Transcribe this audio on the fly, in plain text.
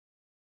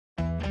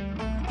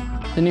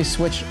The new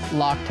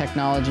Switchlock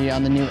technology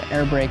on the new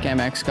Airbrake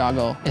MX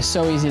goggle is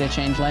so easy to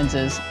change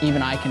lenses,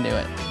 even I can do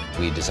it.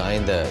 We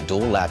designed the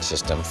dual latch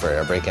system for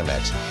Airbrake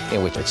MX,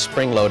 in which it's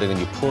spring-loaded and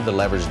you pull the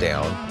levers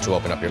down to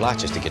open up your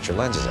latches to get your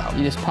lenses out.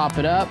 You just pop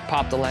it up,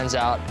 Pop the lens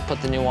out, put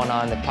the new one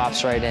on, it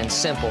pops right in.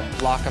 Simple.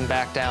 Lock them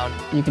back down.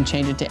 you can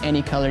change it to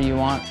any color you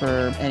want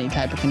for any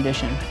type of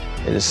condition.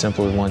 It is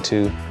simple as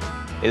 1-2.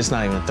 It's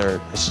not even a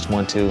third. It's just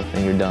 1-2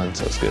 and you're done,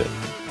 so it's good.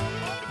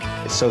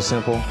 It's so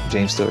simple,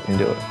 James Stewart can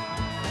do it.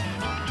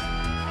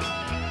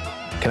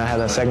 Can I have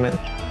that segment?